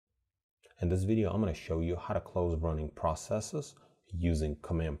In this video, I'm going to show you how to close running processes using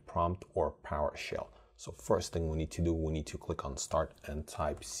command prompt or PowerShell. So first thing we need to do, we need to click on start and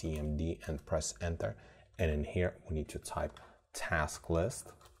type CMD and press enter. And in here, we need to type task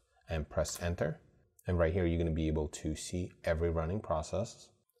list and press enter. And right here, you're going to be able to see every running process.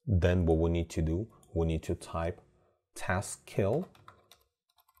 Then what we need to do, we need to type task kill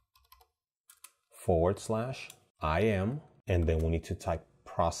 / IM, and then we need to type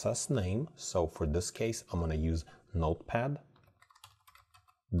process name. So for this case, I'm going to use notepad.exe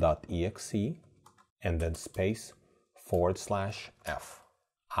and then space / F.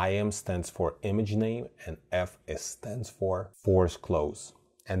 IM stands for image name and F stands for force close.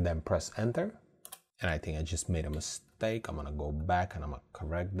 And then press enter. And I think I just made a mistake. I'm going to go back and I'm going to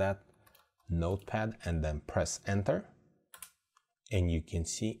correct that. Notepad and then press enter. And you can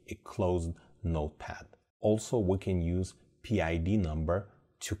see it closed Notepad. Also, we can use PID number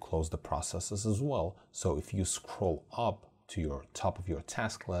to close the processes as well. So if you scroll up to your top of your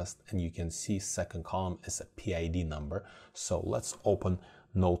task list and you can see second column is a PID number. So let's open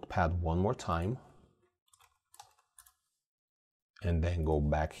Notepad one more time. And then go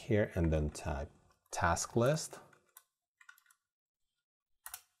back here and then type task list.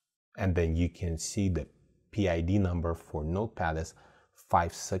 And then you can see the PID number for Notepad is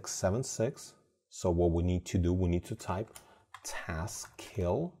 5676. So what we need to do, we need to type task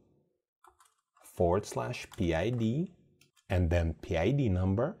kill / PID and then PID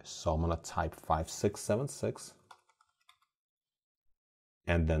number. So I'm going to type 5676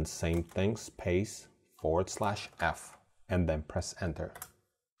 and then same thing, space / F and then press enter.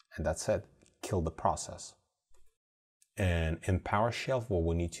 And that's it. Kill the process. And in PowerShell, what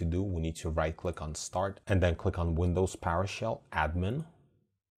we need to do, we need to right click on start and then click on Windows PowerShell admin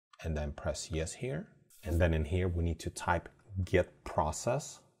and then press yes here. And then in here, we need to type get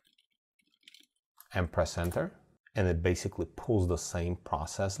process and press enter. And it basically pulls the same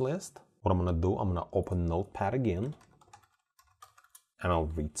process list. What I'm going to do, I'm going to open Notepad again and I'll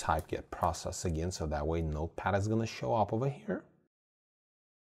retype get process again. So that way Notepad is going to show up over here.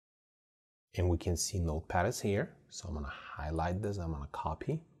 And we can see Notepad is here. So I'm going to highlight this. I'm going to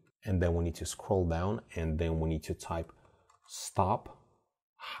copy. And then we need to scroll down and then we need to type stop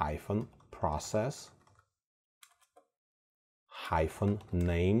 - process -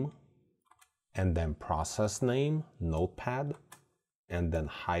 name and then process name, Notepad, and then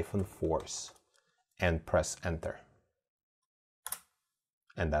 -force and press enter.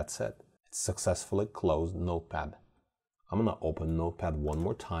 And that's it. It successfully closed Notepad. I'm going to open Notepad one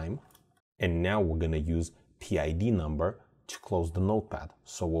more time. And now we're going to use PID number to close the Notepad.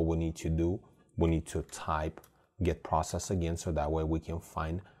 So what we need to do, we need to type get process again. So that way we can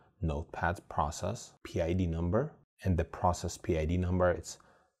find Notepad's process PID number. And the process PID number, it's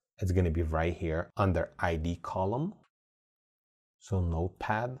going to be right here under ID column. So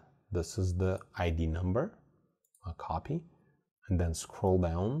Notepad, this is the ID number. I'll copy and then scroll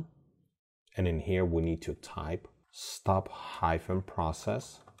down. And in here, we need to type stop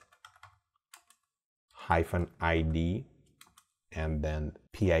 -process -ID and then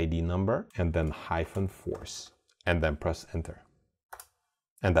PID number and then -force and then press enter.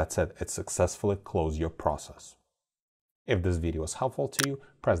 And that's it. It successfully closed your process. If this video was helpful to you,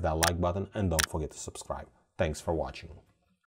 press that like button and don't forget to subscribe. Thanks for watching.